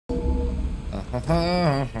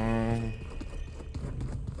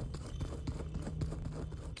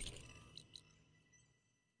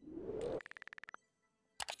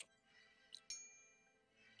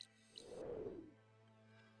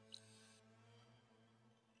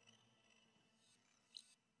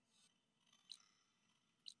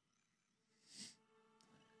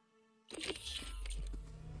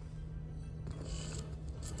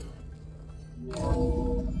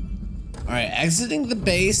Alright, exiting the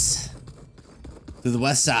base through the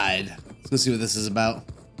west side. Let's go see what this is about.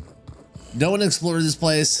 Don't want to explore this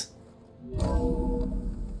place.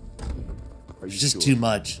 It's just too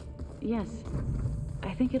much. Yes.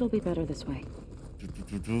 I think it'll be better this way.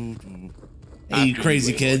 Hey, you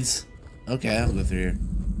crazy kids. Okay, I'll go through here.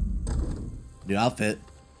 New outfit.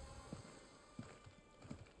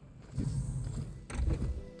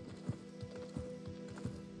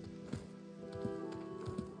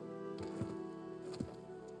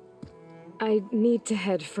 I need to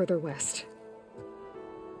head further west.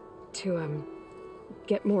 To,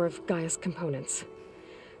 get more of Gaia's components.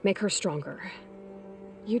 Make her stronger.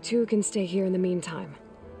 You two can stay here in the meantime.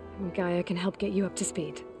 And Gaia can help get you up to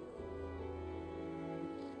speed.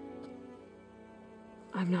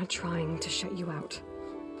 I'm not trying to shut you out.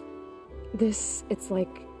 It's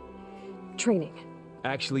like training.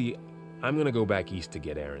 Actually, I'm gonna go back east to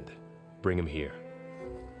get Erend. Bring him here.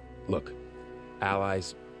 Look,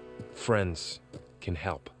 allies, friends can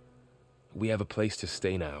help. We have a place to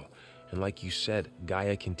stay now, and like you said,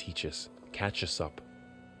 Gaia can teach us, catch us up.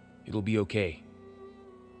 It'll be okay.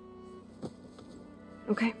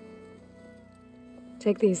 Okay.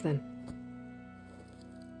 Take these then.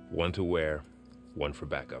 One to wear, one for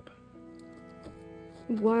backup.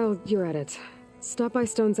 While you're at it, stop by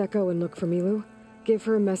Stone's Echo and look for Milu. Give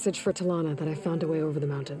her a message for Talana that I found a way over the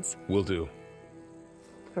mountains. Will do.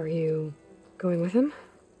 Are you going with him?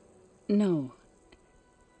 No.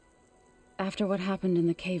 After what happened in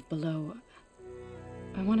the cave below,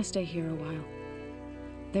 I want to stay here a while.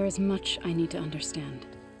 There is much I need to understand.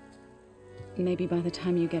 Maybe by the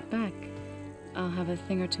time you get back, I'll have a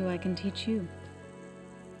thing or two I can teach you.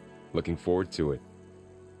 Looking forward to it.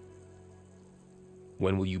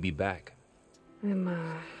 When will you be back? I'm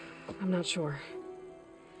not sure.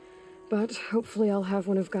 But hopefully I'll have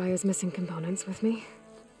one of Gaia's missing components with me.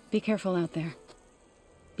 Be careful out there.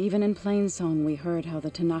 Even in Plainsong, we heard how the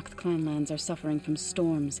Tenakth clanlands are suffering from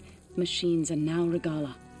storms, machines, and now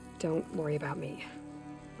Regala. Don't worry about me.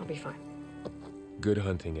 I'll be fine. Good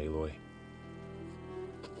hunting, Aloy.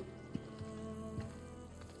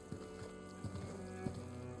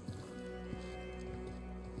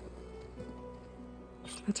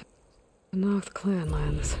 The Tenakth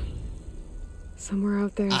clanlands. Somewhere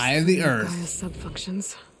out there, Eye of the Earth. Gaia's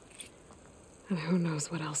sub-functions. And who knows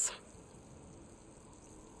what else.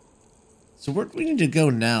 So where do we need to go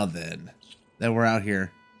now then? That we're out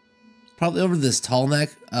here. Probably over this tall neck.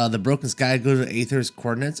 The broken sky, go to Aether's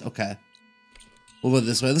coordinates. Okay. We'll go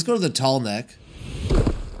this way. Let's go to the tall neck.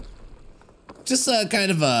 Just kind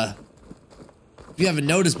of if you haven't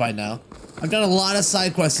noticed by now, I've done a lot of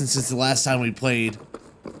side quests since the last time we played.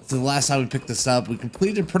 Since the last time we picked this up. We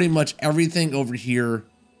completed pretty much everything over here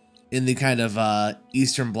in the kind of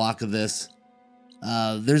eastern block of this.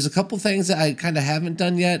 There's a couple things that I kind of haven't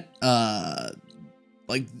done yet.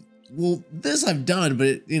 Like, well, this I've done, but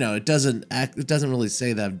it, you know, it doesn't really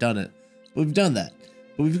say that I've done it. But we've done that.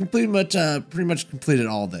 But we've pretty much completed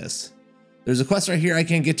all this. There's a quest right here I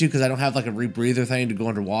can't get to because I don't have like a rebreather thing to go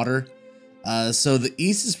underwater. So the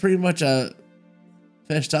east is pretty much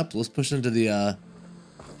finished up. Let's push into the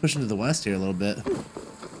west here a little bit.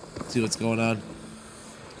 See what's going on.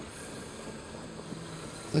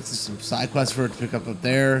 Looks like some side quests for it to pick up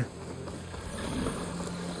there.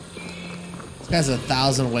 This guy's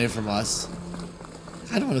 1,000 away from us.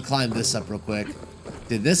 I don't want to climb this up real quick.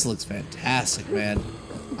 Dude, this looks fantastic, man.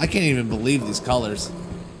 I can't even believe these colors.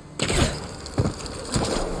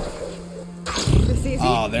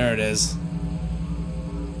 Oh, there it is.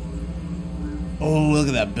 Oh, look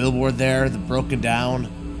at that billboard there, the broken down.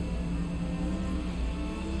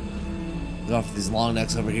 Look off these long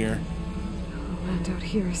necks over here. The land out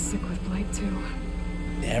here is sick with blight too.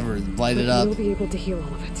 Never blighted up. We'll be able to heal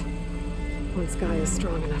all of it. Once Gaia is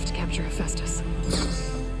strong enough to capture Hephaestus.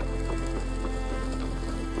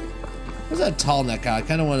 Where's that tall neck guy? I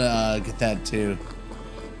kind of want to get that too.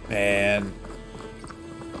 Man.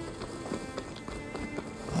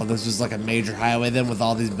 Oh, this was like a major highway then with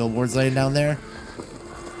all these billboards laying down there.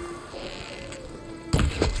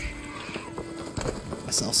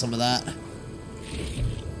 Myself some of that.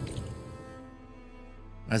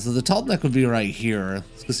 Alright, so the tall neck would be right here.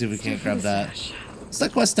 Let's go see if we can't grab that. What's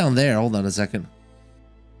that quest down there? Hold on a second.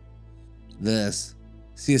 This.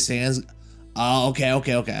 See a sands? Oh, okay,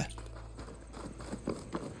 okay, okay.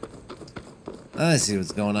 I see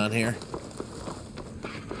what's going on here.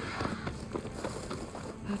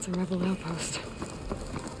 That's a rebel outpost.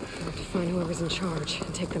 I have to find whoever's in charge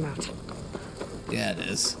and take them out. Yeah, it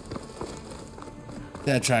is.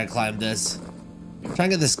 Gotta try and climb this. Try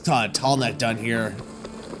and get this tall neck done here.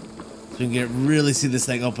 So we can really see this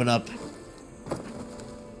thing open up.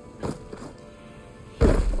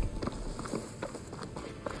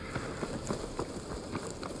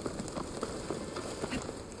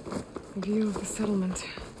 View of the settlement.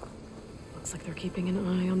 Looks like they're keeping an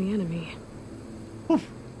eye on the enemy.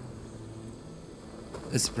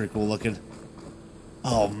 This is pretty cool looking.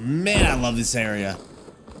 Oh man, I love this area.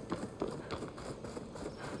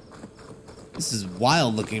 This is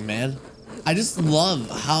wild looking, man. I just love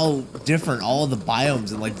how different all of the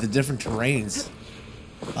biomes and like the different terrains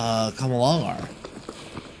come along are.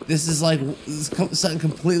 This is like something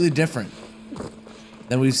completely different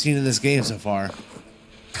than we've seen in this game so far.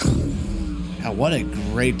 God, what a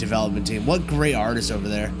great development team. What great artists over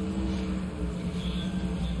there.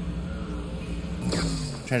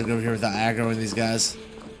 Try to go over here without aggroing these guys.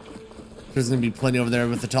 There's gonna be plenty over there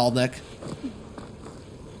with the tall neck.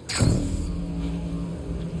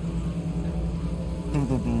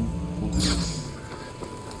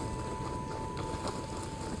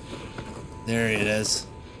 There it is.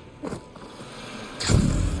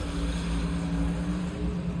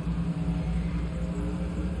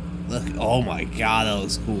 Look, oh my god, that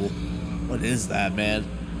looks cool. What is that, man?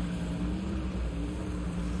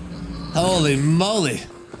 Holy moly.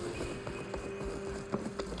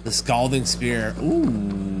 The scalding spear.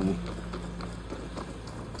 Ooh.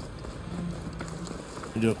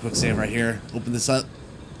 Do a quick save right here. Open this up.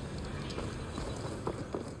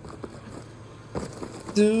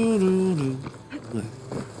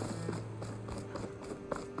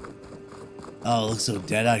 Oh, it looks so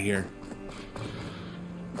dead out here.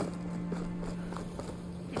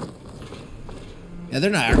 Yeah, they're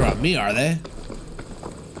not aggro on me, are they?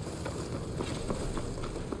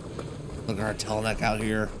 Look at our tailneck out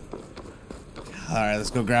here. Alright, let's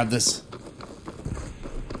go grab this.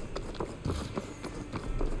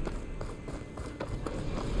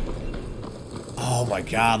 Oh my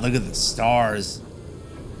god, look at the stars.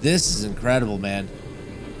 This is incredible, man.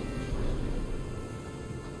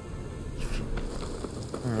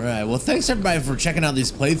 Alright, well thanks everybody for checking out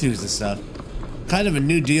these playthroughs and stuff. Kind of a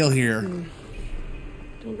new deal here.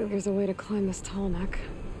 Don't think there's a way to climb this tall neck.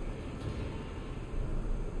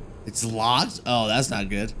 It's locked? Oh, that's not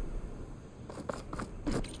good.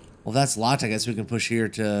 Well, that's locked. I guess we can push here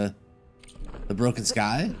to the broken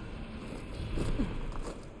sky.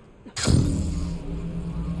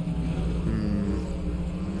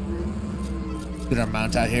 Get our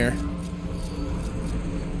mount out here.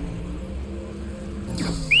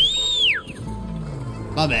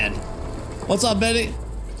 My man. What's up, Betty?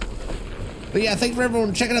 But yeah, thank you for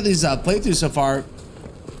everyone checking out these playthroughs so far.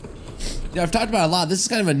 Yeah, I've talked about it a lot. This is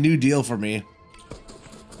kind of a new deal for me.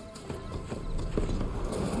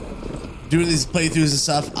 Doing these playthroughs and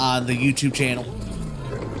stuff on the YouTube channel.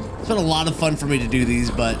 It's been a lot of fun for me to do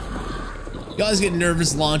these, but you always get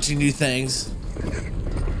nervous launching new things.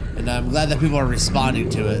 And I'm glad that people are responding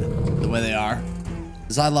to it the way they are.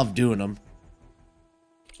 Because I love doing them.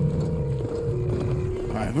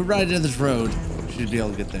 Alright, we're riding down this road. Should be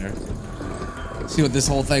able to get there. See what this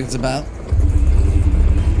whole thing's about.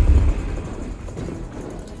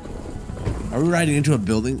 Are we riding into a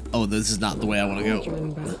building? Oh, this is not the way I want to go.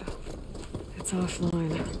 It's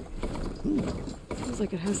offline. Feels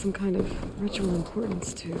like it has some kind of ritual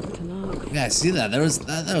importance to Tanakh. Yeah, I see that. That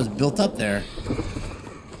was built up there.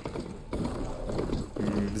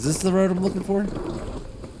 Is this the road I'm looking for?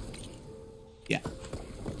 Yeah.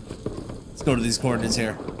 Let's go to these coordinates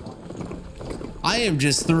here. I am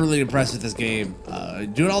just thoroughly impressed with this game.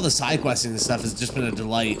 Doing all the side questing and stuff has just been a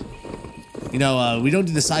delight. You know, we don't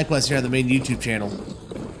do the side quests here on the main YouTube channel,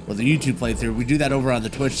 or the YouTube playthrough. We do that over on the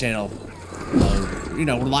Twitch channel. You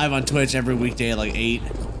know, we're live on Twitch every weekday at like 8.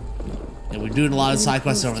 And we're doing a lot of side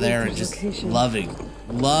quests over there and just loving.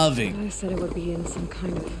 I said it would be in some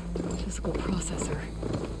kind of physical processor.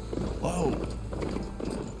 Whoa.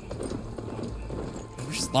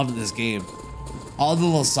 I'm just loving this game. All the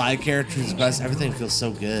little side characters, quests, everything feels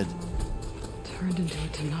so good. Turned into a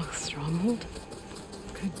Tanakh stronghold?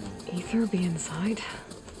 Could Ether be inside?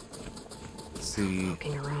 Let's see.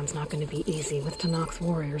 Walking around's not going to be easy with Tanakh's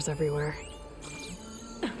warriors everywhere.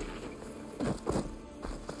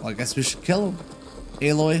 Well, I guess we should kill him.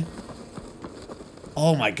 Aloy.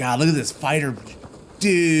 Oh my god, look at this fighter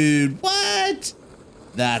Dude, what?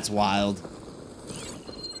 That's wild.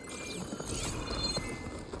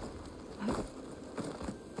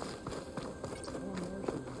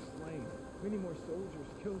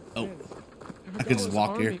 Oh, I could just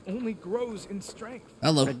walk here. Only grows in strength.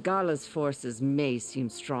 Hello. Regala's forces may seem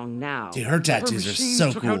strong now. Dude, her tattoos are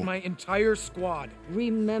so took cool. out my entire squad.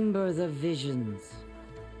 Remember the visions.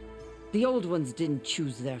 The old ones didn't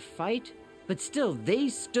choose their fight, but still they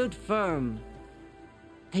stood firm.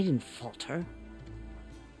 They didn't falter.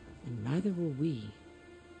 And neither will we.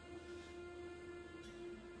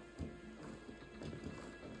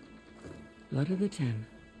 Blood of the Ten.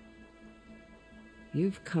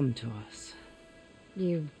 You've come to us.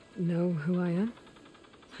 You know who I am?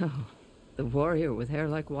 Oh, the warrior with hair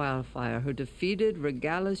like wildfire who defeated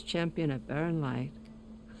Regala's champion at Barren Light.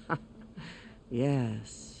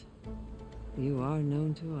 Yes, you are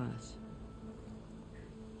known to us.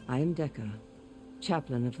 I am Dekka,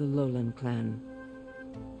 chaplain of the Lowland clan.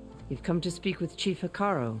 You've come to speak with Chief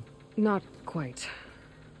Hikaru. Not quite.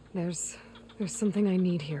 There's something I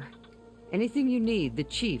need here. Anything you need, the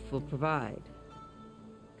chief will provide.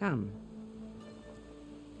 Come.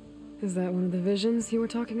 Is that one of the visions you were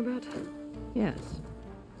talking about? Yes.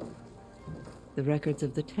 The records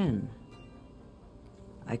of the 10.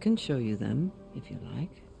 I can show you them, if you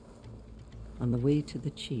like. On the way to the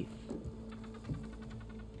chief.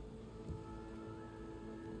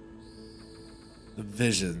 The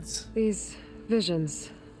visions. These visions.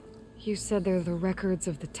 You said they're the records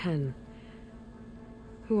of the 10.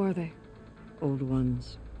 Who are they? Old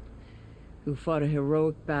ones. Who fought a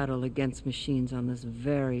heroic battle against machines on this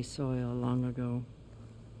very soil long ago.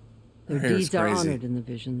 Their Her hair's deeds are crazy. honored in the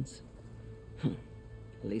visions.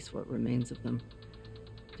 At least what remains of them.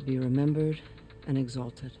 To be remembered and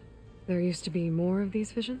exalted. There used to be more of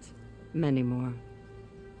these visions? Many more.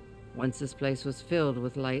 Once this place was filled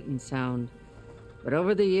with light and sound, but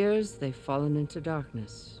over the years they've fallen into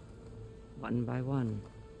darkness, one by one.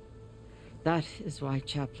 That is why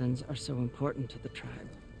chaplains are so important to the tribe.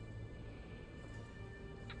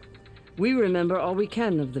 We remember all we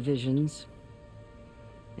can of the visions,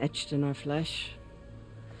 etched in our flesh,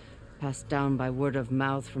 passed down by word of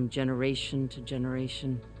mouth from generation to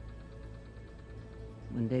generation.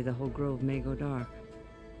 One day the whole grove may go dark.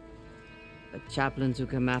 But chaplains who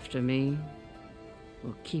come after me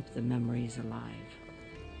will keep the memories alive.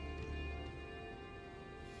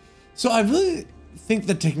 So I really think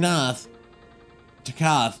the Takath,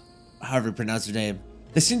 however you pronounce her name,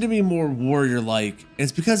 they seem to be more warrior-like. And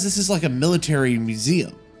it's because this is like a military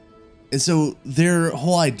museum. And so their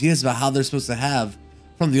whole ideas about how they're supposed to have,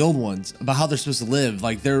 from the old ones, about how they're supposed to live,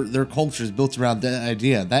 like their culture is built around that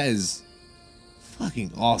idea. That is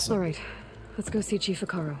fucking awesome. All right, let's go see Chief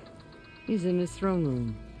Hikaru. He's in his throne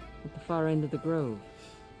room, at the far end of the grove.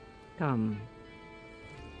 Come.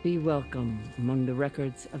 Be welcome among the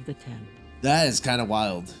records of the 10. That is kind of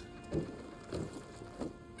wild.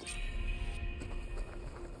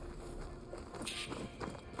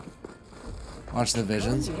 Watch the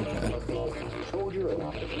visions. Okay.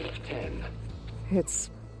 It's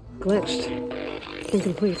glitched.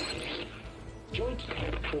 Incomplete. Joint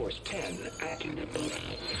Force 10 active.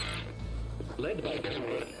 Led by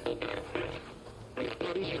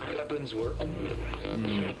these weapons were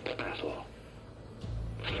battle.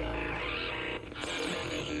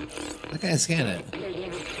 I can't scan it.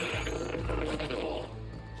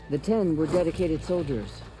 The 10 were dedicated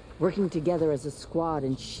soldiers, working together as a squad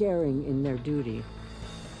and sharing in their duty.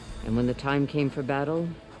 And when the time came for battle,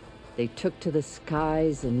 they took to the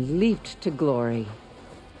skies and leaped to glory.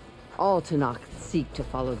 All Tanakh seek to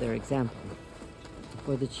follow their example.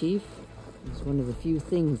 For the chief, it was one of the few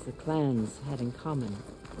things the clans had in common.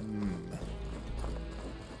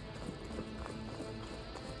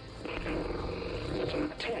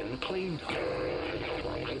 10 claimed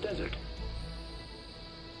the desert.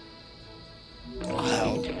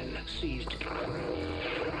 Wow. 10 seized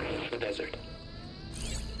the desert.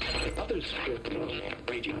 Others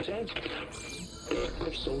raging sands.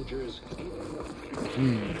 Soldiers. 10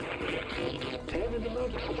 in the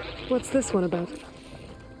mountain. What's this one about?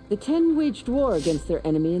 The 10 waged war against their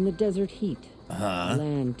enemy in the desert heat. Uh-huh. A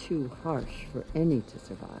land too harsh for any to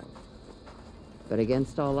survive. But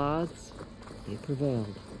against all odds, they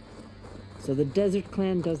prevailed. So the Desert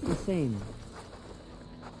Clan does the same.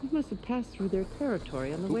 You must have passed through their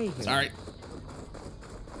territory on the way here. Sorry.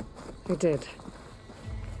 I did.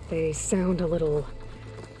 They sound a little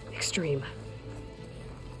extreme.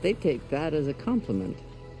 They take that as a compliment.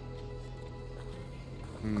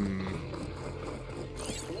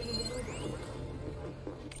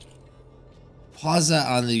 pause that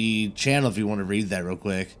on the channel if you want to read that real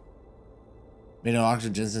quick. Made no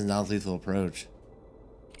oxygen Jensen's non-lethal approach.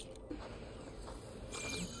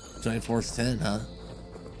 24/10, huh?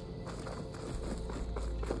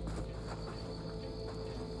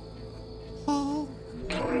 Oh.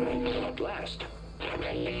 At last.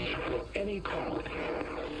 Will any colony.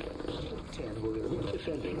 10 will elite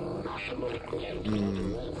defending.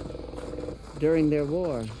 During their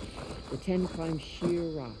war, the 10 climbed sheer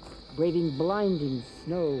rock, braving blinding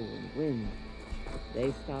snow and wind.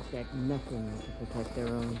 They stopped at nothing to protect their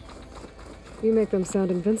own. You make them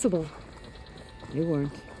sound invincible. They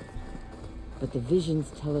weren't. But the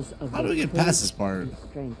visions tell us of How do we get past this part?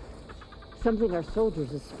 Strength. Something our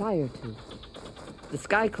soldiers aspire to. The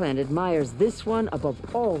Sky Clan admires this one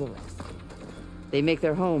above all the rest. They make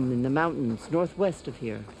their home in the mountains northwest of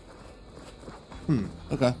here.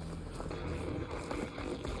 Okay.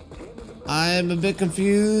 I'm a bit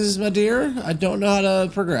confused, my dear. I don't know how to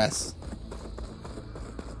progress.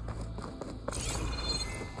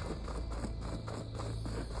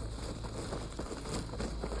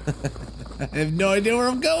 I have no idea where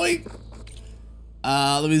I'm going.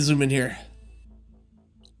 Let me zoom in here.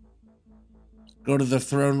 Go to the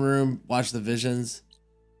throne room, watch the visions.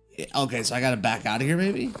 Yeah, okay, so I gotta back out of here,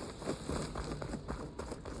 maybe?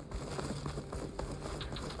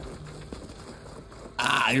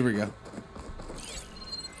 Ah, here we go.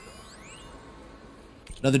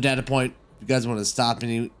 Another data point. If you guys want to stop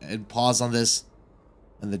me and pause on this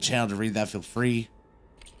and the channel to read that, feel free.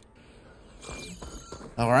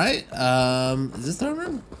 All right. Is this throne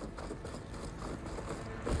room?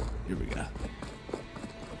 Here we go.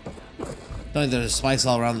 Don't think there's spikes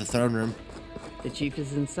all around the throne room. The chief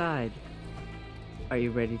is inside. Are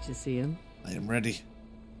you ready to see him? I am ready.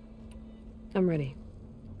 I'm ready.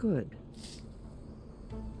 Good.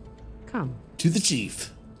 Come. To the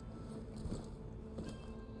chief.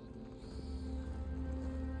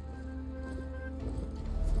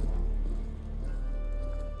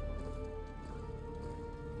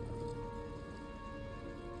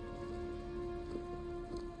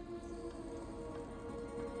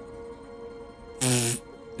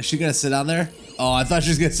 Is she gonna sit down there? Oh, I thought she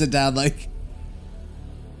was gonna sit down like,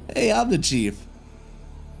 hey, I'm the chief.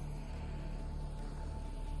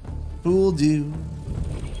 Fooled you.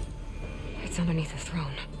 It's underneath the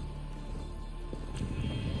throne.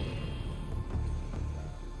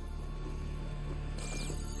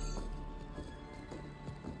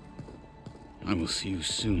 I will see you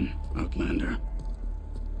soon, Outlander.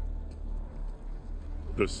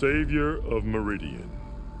 The savior of Meridian.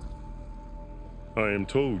 I am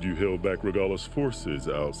told you held back Regala's forces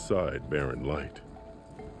outside Barren Light.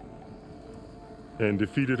 And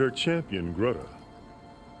defeated her champion, Grutta,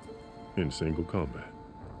 in single combat.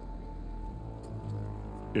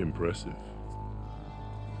 Impressive.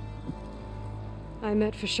 I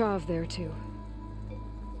met Ps5 there too.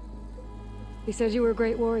 He said you were a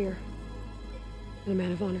great warrior. And a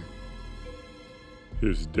man of honor.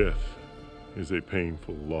 His death is a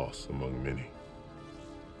painful loss among many.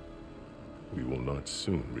 We will not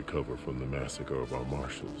soon recover from the massacre of our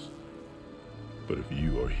marshals. But if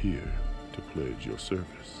you are here to pledge your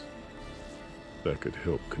service, that could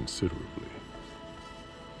help considerably.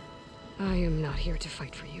 I am not here to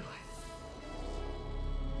fight for you.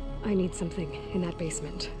 I need something in that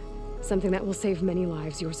basement. Something that will save many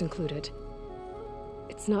lives, yours included.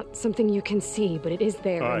 It's not something you can see, but it is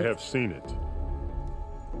there. I have seen it.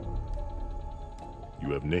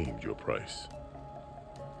 You have named your price.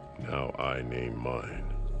 Now I name mine.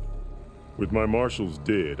 With my marshals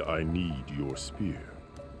dead, I need your spear.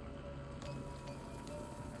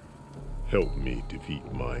 Help me defeat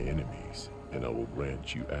my enemies, and I will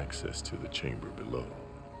grant you access to the chamber below.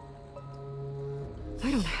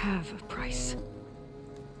 I don't have a price.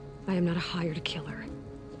 I am not a hired killer.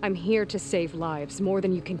 I'm here to save lives, more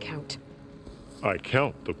than you can count. I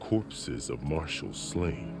count the corpses of marshals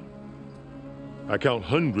slain. I count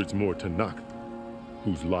hundreds more Tanakh,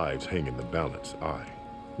 whose lives hang in the balance. I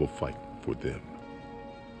will fight for them.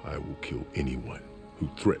 I will kill anyone who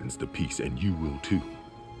threatens the peace, and you will too,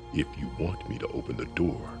 if you want me to open the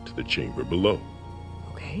door to the chamber below.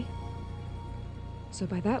 Okay. So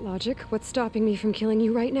by that logic, what's stopping me from killing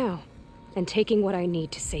you right now? And taking what I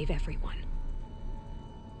need to save everyone?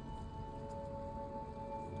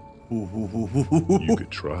 You could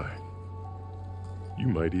try. You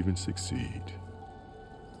might even succeed.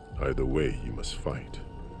 Either way, you must fight.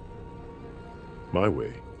 My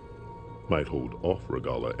way might hold off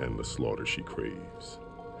Regala and the slaughter she craves.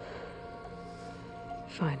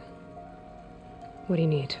 Fine. What do you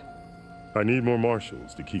need? I need more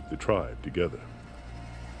marshals to keep the tribe together.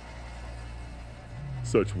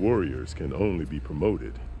 Such warriors can only be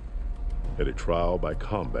promoted at a trial by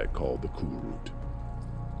combat called the Cool Route.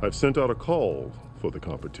 I've sent out a call for the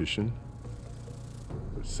competition,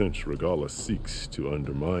 but since Regala seeks to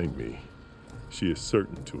undermine me, she is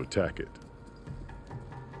certain to attack it.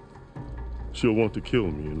 She'll want to kill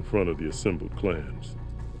me in front of the assembled clans.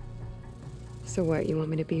 So what, you want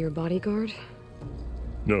me to be your bodyguard?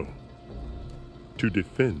 No, to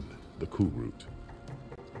defend the Cool Route.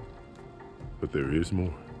 But there is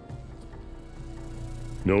more.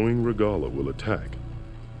 Knowing Regala will attack,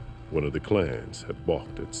 one of the clans have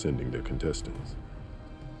balked at sending their contestants.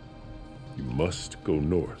 You must go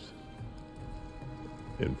north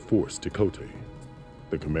and force Tekote,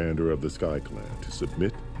 the commander of the Sky Clan, to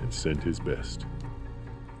submit and send his best.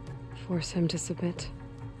 Force him to submit?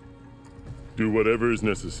 Do whatever is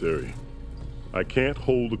necessary. I can't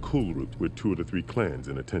hold the Cool Route with 2 of the 3 clans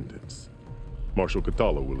in attendance. Marshal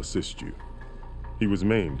Katala will assist you. He was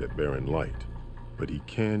maimed at Barren Light, but he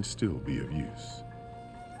can still be of use.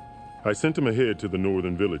 I sent him ahead to the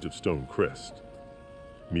northern village of Stone Crest.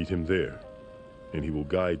 Meet him there, and he will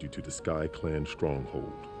guide you to the Sky Clan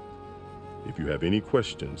stronghold. If you have any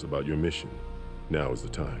questions about your mission, now is the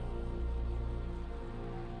time.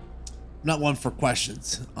 Not one for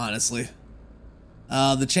questions, honestly.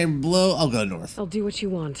 The chamber below, I'll go north. I'll do what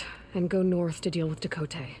you want, and go north to deal with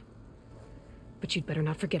Tekote. But you'd better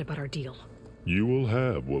not forget about our deal. You will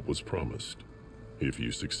have what was promised, if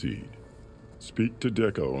you succeed. Speak to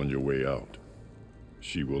Dekka on your way out.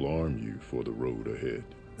 She will arm you for the road ahead.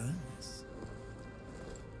 Nice.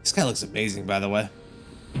 This guy looks amazing, by the way.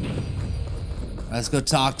 Let's go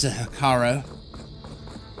talk to Hikaru.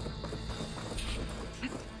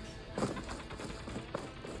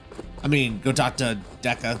 I mean, go talk to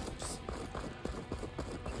Dekka.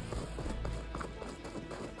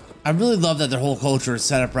 I really love that their whole culture is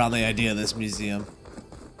set up around the idea of this museum.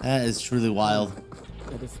 That is truly wild.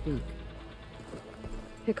 Let us speak.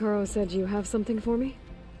 Hikaru said you have something for me?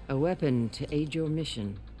 A weapon to aid your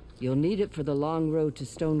mission. You'll need it for the long road to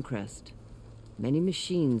Stonecrest. Many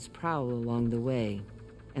machines prowl along the way,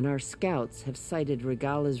 and our scouts have sighted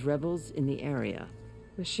Regala's rebels in the area.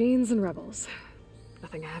 Machines and rebels.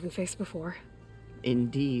 Nothing I haven't faced before.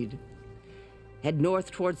 Indeed. Head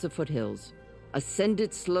north towards the foothills. Ascend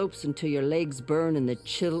its slopes until your legs burn and the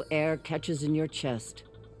chill air catches in your chest.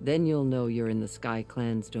 Then you'll know you're in the Sky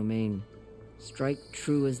Clan's domain. Strike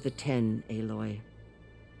true as the 10, Aloy.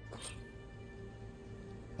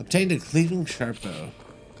 Obtained a cleaving sharp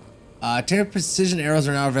bow. Tear precision arrows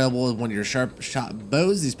are now available with one of your sharp shot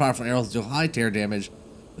bows. These powerful arrows deal high tear damage.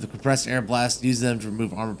 With a compressed air blast, use them to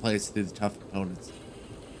remove armor plates through the tough opponents.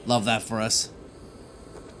 Love that for us.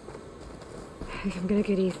 If I'm gonna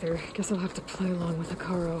get ether, guess I'll have to play along with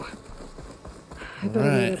Hikaru. I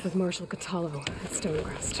better meet up with Marshal Katalo at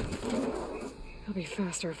Stonecrest. It'll be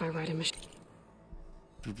faster if I ride a machine.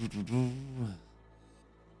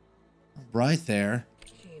 Right there.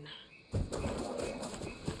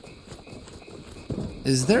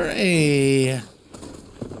 Is there a...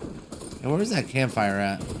 Where's that campfire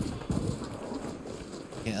at?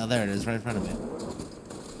 Yeah, oh, there it is, right in front of me.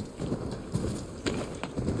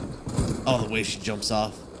 Oh, the way she jumps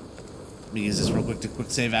off. Let me use this real quick to quick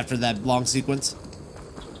save after that long sequence.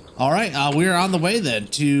 All right, we're on the way then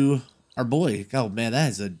to our boy. Oh man, that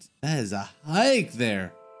is a hike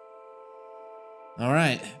there. All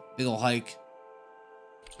right, big ol' hike.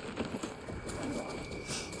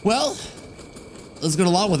 Well, let's get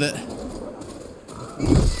along with it.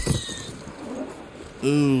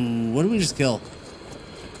 Ooh, what did we just kill?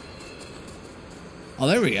 Oh,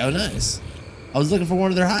 there we go. Nice. I was looking for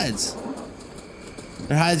one of their hides.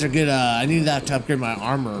 Their hides are good. I need that to upgrade my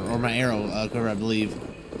armor or my arrow cover, I believe.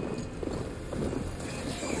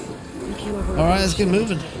 All right, let's get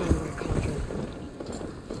moving.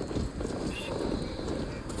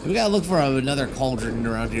 We gotta look for another cauldron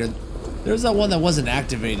around here. There's that one that wasn't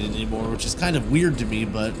activated anymore, which is kind of weird to me,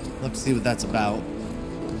 but let's see what that's about.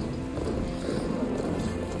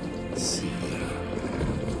 Let's see.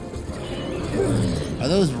 Are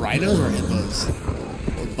those rhinos or hippos?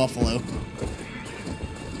 Or buffalo?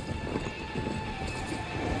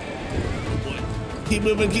 Keep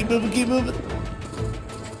moving, keep moving, keep moving.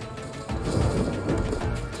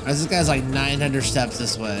 This guy's like 900 steps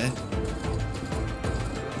this way.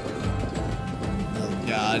 Oh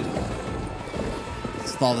God.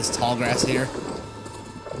 With all this tall grass here.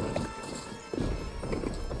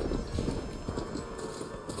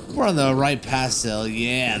 We're on the right path still.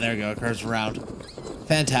 Yeah, there we go. It curves around.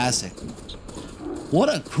 Fantastic. What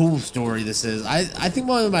a cool story this is. I think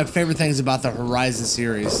one of my favorite things about the Horizon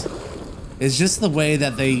series is just the way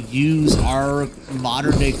that they use our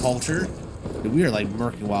modern day culture. Dude, we are like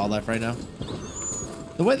murking wildlife right now.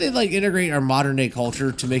 The way they like integrate our modern day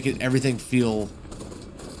culture to make it everything feel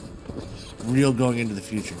real going into the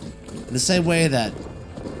future. In the same way that,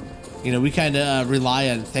 you know, we kind of rely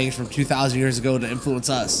on things from 2,000 years ago to influence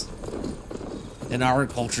us in our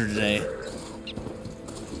culture today.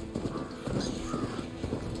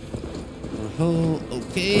 Oh,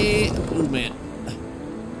 okay. Oh, man.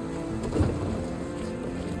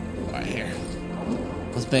 Right here.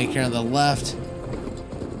 Let's bank here on the left.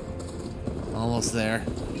 Almost there.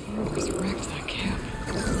 Almost wrecked that camp.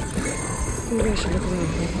 Maybe I should look around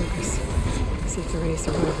for focus. See if there are any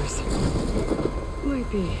survivors.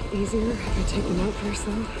 Might be easier if I take them out first,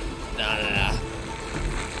 though. Nah.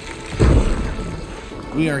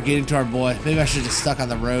 We are getting to our boy. Maybe I should have just stuck on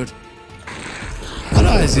the road. I know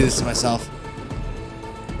how to do this to myself.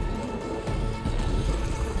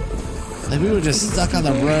 Like, we were just stuck on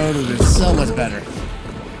the road, it would have been so much better.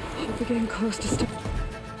 Should be getting close to stop.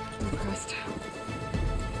 Impressed.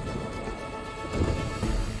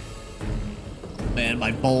 Man,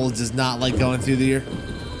 my bulge does not like going through the air.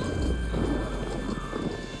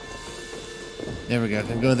 There we go.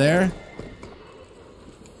 Can go there.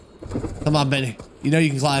 Come on, Benny. You know you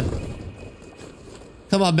can climb.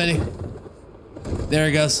 Come on, Benny. There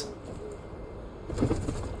he goes.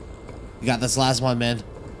 You got this last one, man.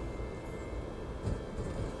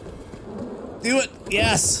 Do it.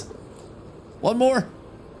 Yes. One more.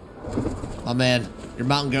 Oh, man. You're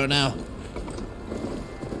mountain goat now.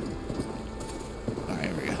 All right,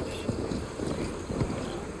 here we go.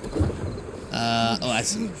 Oh, I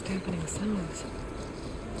see. Dampening sounds.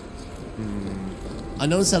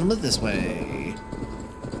 Unknown settlement this way.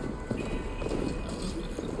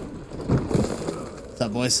 What's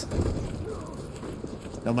up, boys?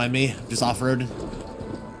 Don't mind me. I'm just off-roading.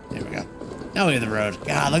 There we go. Now we have the road.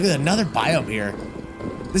 God, look at another biome here.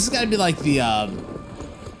 This has got to be like the,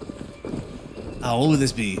 oh, what would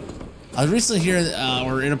this be? I was recently here,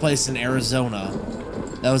 or in a place in Arizona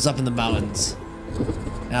that was up in the mountains.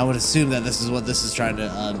 And I would assume that this is what this is trying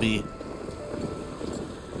to be.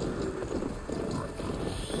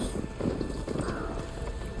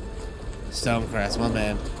 Stonecrest, my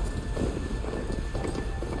man.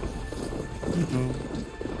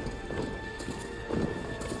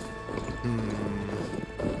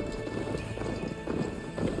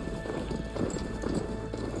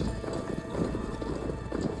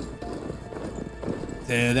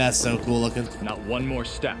 Dude, that's so cool looking. Not one more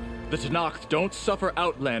step. The Tenakth don't suffer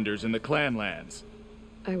outlanders in the clanlands.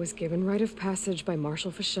 I was given rite of passage by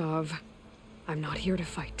Marshal Fashav. I'm not here to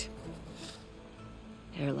fight.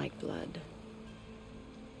 Hair like blood.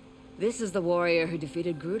 This is the warrior who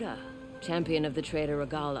defeated Gruda, champion of the traitor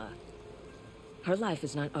Regala. Her life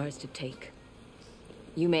is not ours to take.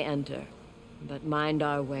 You may enter, but mind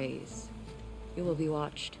our ways. You will be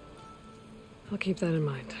watched. I'll keep that in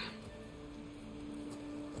mind.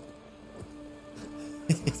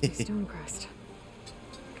 This must be Stonecrest.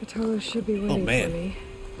 Cthulhu should be waiting for me.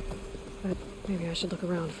 But maybe I should look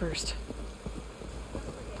around first.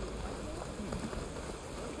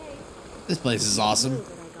 This place is awesome.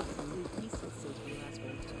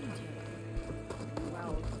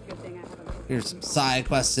 Here's some side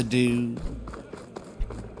quests to do.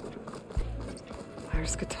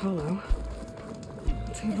 There's Cthulhu.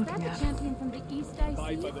 What's he looking at? Champion from the East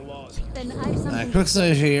I see? Then I've something.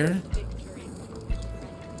 Quicksilver's here.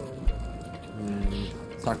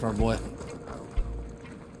 Talk to our boy.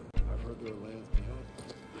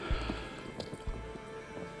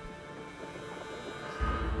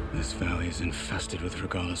 This valley is infested with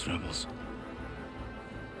Regala's rebels.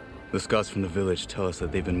 The scouts from the village tell us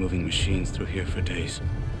that they've been moving machines through here for days.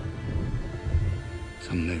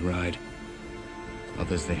 Some they ride,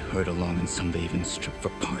 others they herd along, and some they even strip for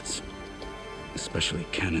parts, especially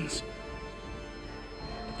cannons.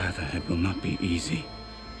 The path ahead will not be easy.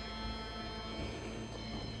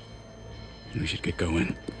 We should get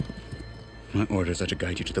going. My orders are to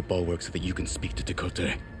guide you to the bulwark so that you can speak to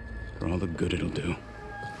Tekote, for all the good it'll do.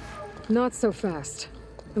 Not so fast.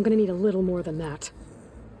 I'm gonna need a little more than that.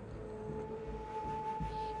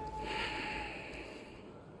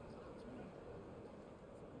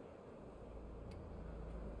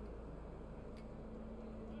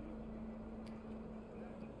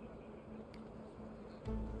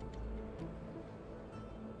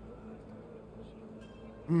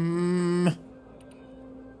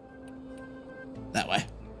 That way.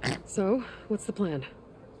 So, what's the plan?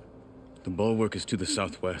 The bulwark is to the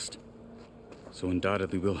southwest, so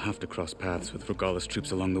undoubtedly we'll have to cross paths with Regala's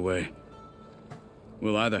troops along the way.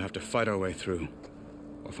 We'll either have to fight our way through,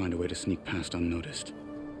 or find a way to sneak past unnoticed.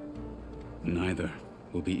 Neither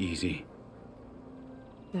will be easy.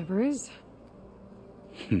 Never is.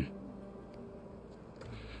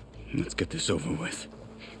 Let's get this over with.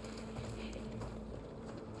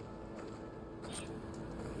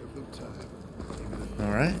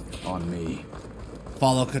 All right. On me.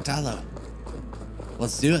 Follow Kotallo.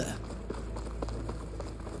 Let's do it.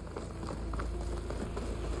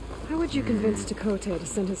 How would you convince Tekote to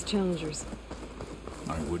send his challengers?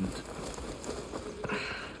 I wouldn't.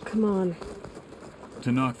 Come on.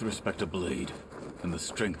 To knock the respect of blade and the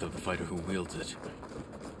strength of the fighter who wields it.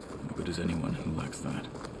 How good is anyone who lacks that?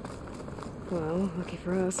 Well, lucky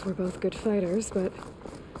for us, we're both good fighters, but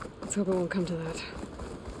let's hope it won't come to that.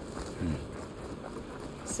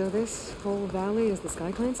 So this whole valley is the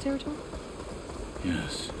Sky Clan's territory?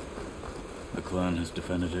 Yes. The clan has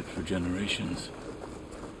defended it for generations.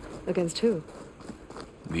 Against who?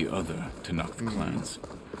 The other Tenakth clans.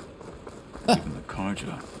 Even the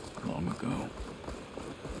Karja, long ago.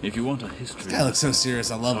 If you want a history... This guy looks so serious,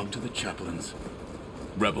 I love him. To the chaplains.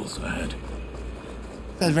 Rebels ahead.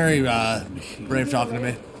 That's very brave talking to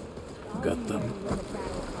me. Got them.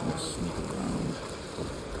 We'll sneak around.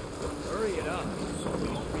 Hurry it up.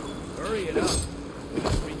 Hurry it up.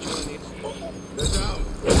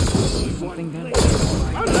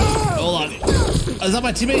 Hold on. Is that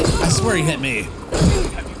my teammate? I swear he hit me.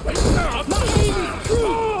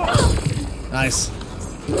 Nice.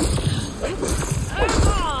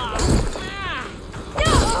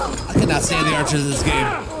 I cannot stand the archers in this game.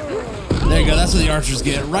 There you go. That's what the archers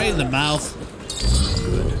get. Right in the mouth.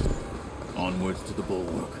 Good. Onwards to the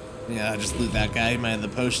bulwark. Yeah, just loot that guy. He might have the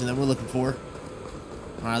potion that we're looking for.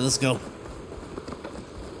 Alright, let's go.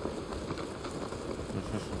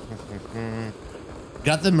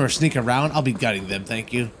 Gut them or sneak around? I'll be gutting them,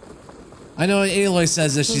 thank you. I know Aloy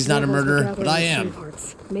says that she's not a murderer, but I am.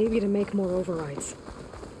 Parts, maybe to make more overrides.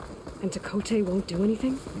 And Tekote won't do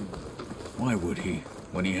anything? Why would he,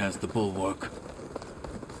 when he has the bulwark?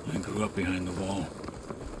 I grew up behind the wall.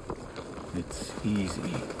 It's easy to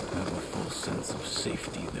have a full sense of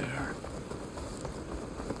safety there.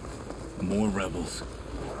 More rebels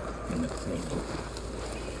in the clean.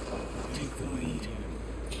 Take the lead.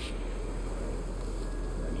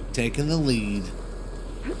 Taking the lead.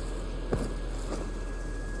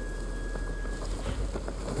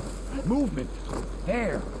 Movement.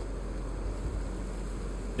 There.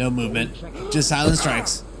 No movement. Just silent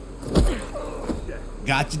strikes.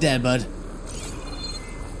 Got you dead, bud.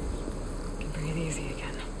 Can breathe easy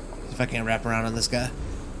again. If I can't wrap around on this guy.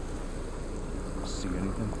 See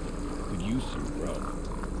anything? Could use some, bro.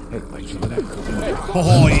 Hey, I saw that. Hey.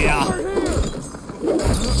 Oh, yeah.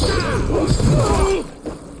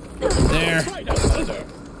 There.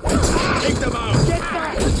 Take them out. Get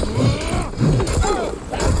back.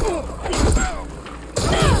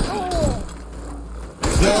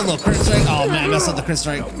 Go, little crit strike. Oh, man, I messed up the crit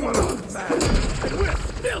strike.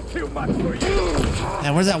 Still too much for you.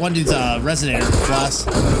 Man, where's that one dude's resonator blast?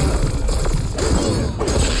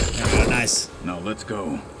 There we go, nice. Now let's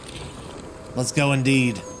go. Let's go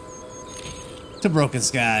indeed. To Broken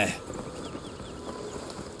Sky.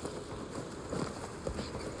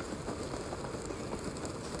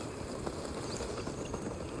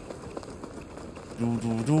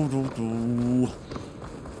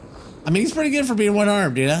 I mean, he's pretty good for being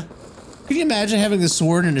one-armed, you know? Can you imagine having a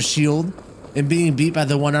sword and a shield and being beat by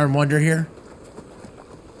the one-armed wonder here?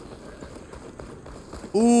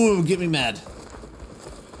 Ooh, get me mad.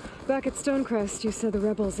 Back at Stonecrest, you said the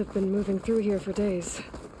rebels have been moving through here for days.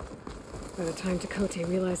 By the time Tekote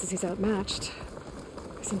realizes he's outmatched,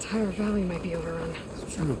 this entire valley might be overrun.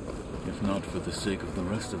 It's true. If not for the sake of the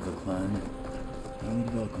rest of the clan, I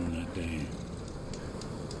would welcome that day.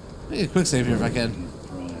 Make a quick save here if I can.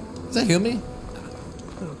 Does that heal me?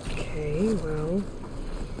 Okay, well,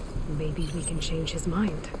 maybe we can change his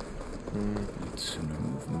mind. I'd sooner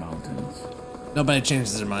move mountains. Nobody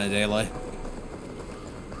changes their mind, Aloy.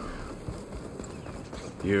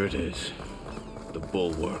 Here it is. The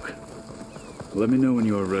bulwark. Let me know when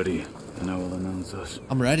you are ready, and I will announce us.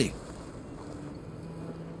 I'm ready.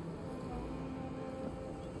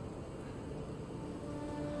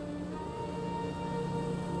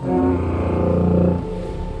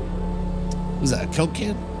 Was that a Coke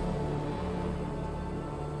can?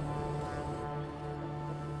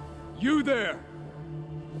 You there!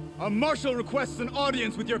 A marshal requests an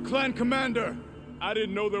audience with your clan commander. I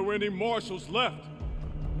didn't know there were any marshals left.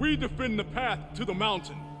 We defend the path to the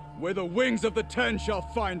mountain. Where the wings of the Ten shall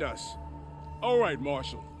find us. All right,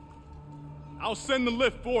 Marshal. I'll send the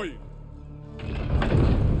lift for you.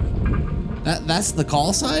 That's the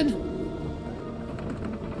call sign?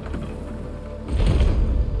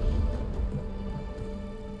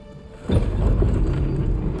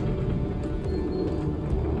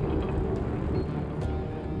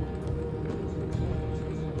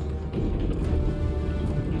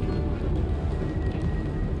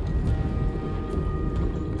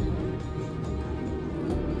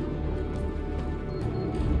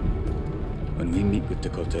 When we meet with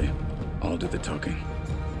Dakota, I'll do the talking.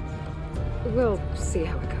 We'll see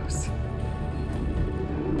how it goes.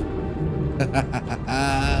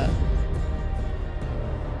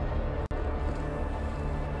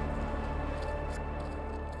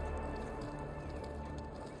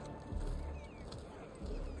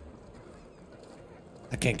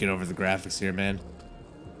 I can't get over the graphics here, man.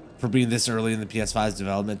 For being this early in the PS5's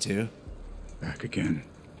development, too. Back again.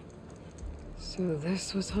 So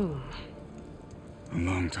this was home. A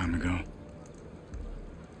long time ago.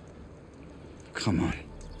 Come on.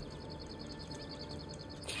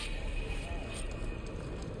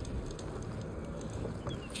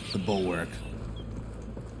 The bulwark.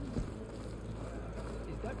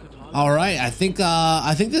 All right, I think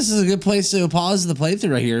this is a good place to pause the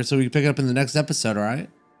playthrough right here, so we can pick it up in the next episode. All right.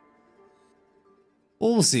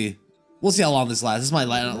 Well, we'll see. We'll see how long this lasts. This might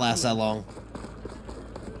not last that long.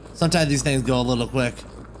 Sometimes these things go a little quick. Such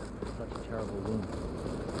a terrible wound.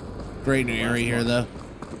 Great new area here, though.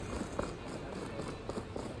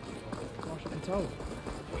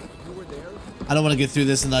 I don't want to get through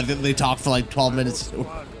this and they talk for like 12 minutes. Come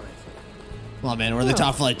on, man. Or they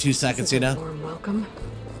talk for like 2 seconds, you know? Warm welcome.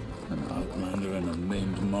 An outlander and a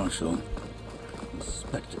maimed marshal. A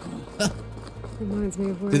spectacle. Reminds me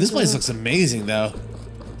of where. Dude, this place looks amazing, though.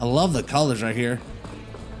 I love the colors right here.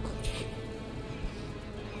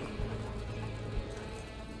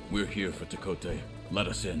 We're here for Dakota. Let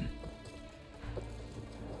us in.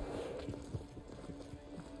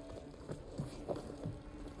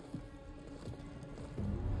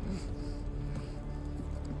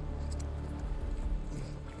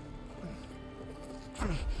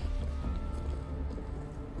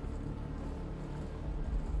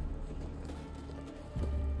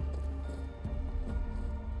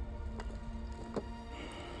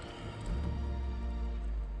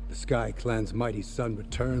 The Sky Clan's mighty son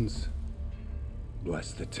returns.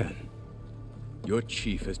 Bless the Ten. Your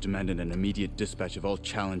chief has demanded an immediate dispatch of all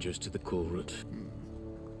challengers to the Cool Route.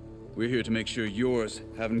 We're here to make sure yours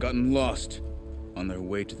haven't gotten lost on their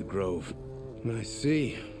way to the Grove. I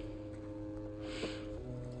see.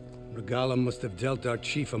 Regala must have dealt our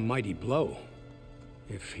chief a mighty blow,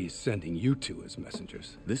 if he's sending you two as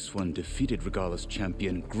messengers. This one defeated Regala's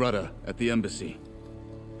champion, Grutta, at the embassy.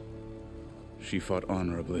 She fought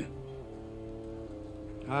honorably.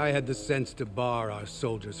 I had the sense to bar our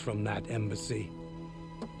soldiers from that embassy.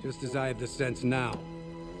 Just as I have the sense now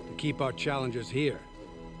to keep our challengers here.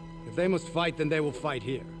 If they must fight, then they will fight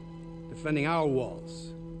here. Defending our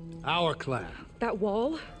walls. Our clan. That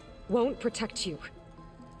wall won't protect you.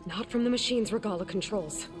 Not from the machines Regala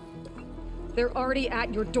controls. They're already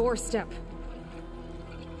at your doorstep.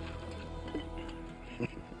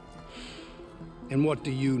 And what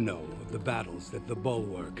do you know of the battles that the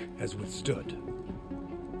Bulwark has withstood?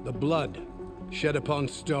 The blood shed upon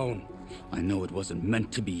stone. I know it wasn't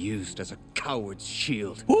meant to be used as a coward's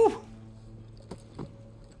shield. Woo!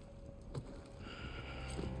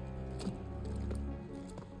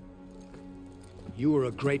 You were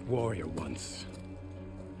a great warrior once.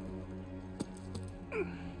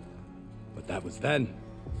 But that was then.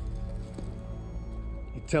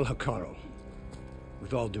 You tell Hikaru,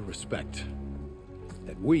 with all due respect,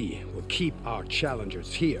 that we will keep our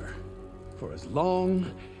challengers here for as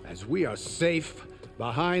long as we are safe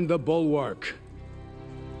behind the Bulwark.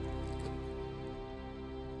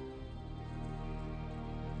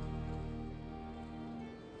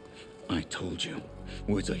 I told you,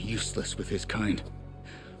 words are useless with his kind.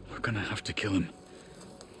 We're gonna have to kill him.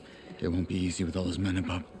 It won't be easy with all his men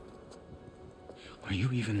above. Are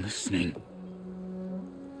you even listening?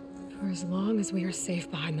 For as long as we are safe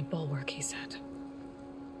behind the Bulwark, he said.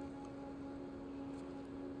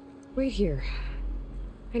 Wait here.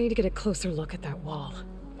 I need to get a closer look at that wall.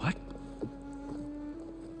 What?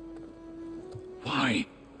 Why?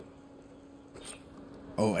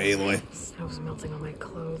 Oh, Aloy. Snow's melting on my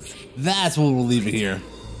clothes. That's what we'll leave it here.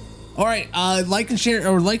 All right, like and share,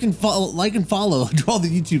 or like and follow. Do all the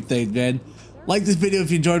YouTube things, man. Like this video if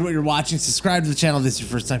you enjoyed what you're watching. Subscribe to the channel if this is your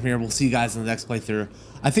first time here. We'll see you guys in the next playthrough.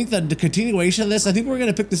 I think that the continuation of this, I think we're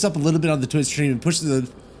gonna pick this up a little bit on the Twitch stream and push the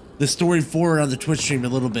story forward on the Twitch stream a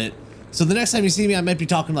little bit. So the next time you see me, I might be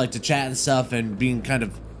talking like to chat and stuff and being kind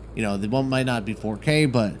of, you know, the one might not be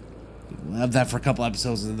 4K, but we'll have that for a couple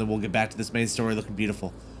episodes and then we'll get back to this main story looking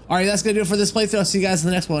beautiful. All right, that's gonna do it for this playthrough. I'll see you guys in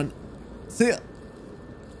the next one. See ya.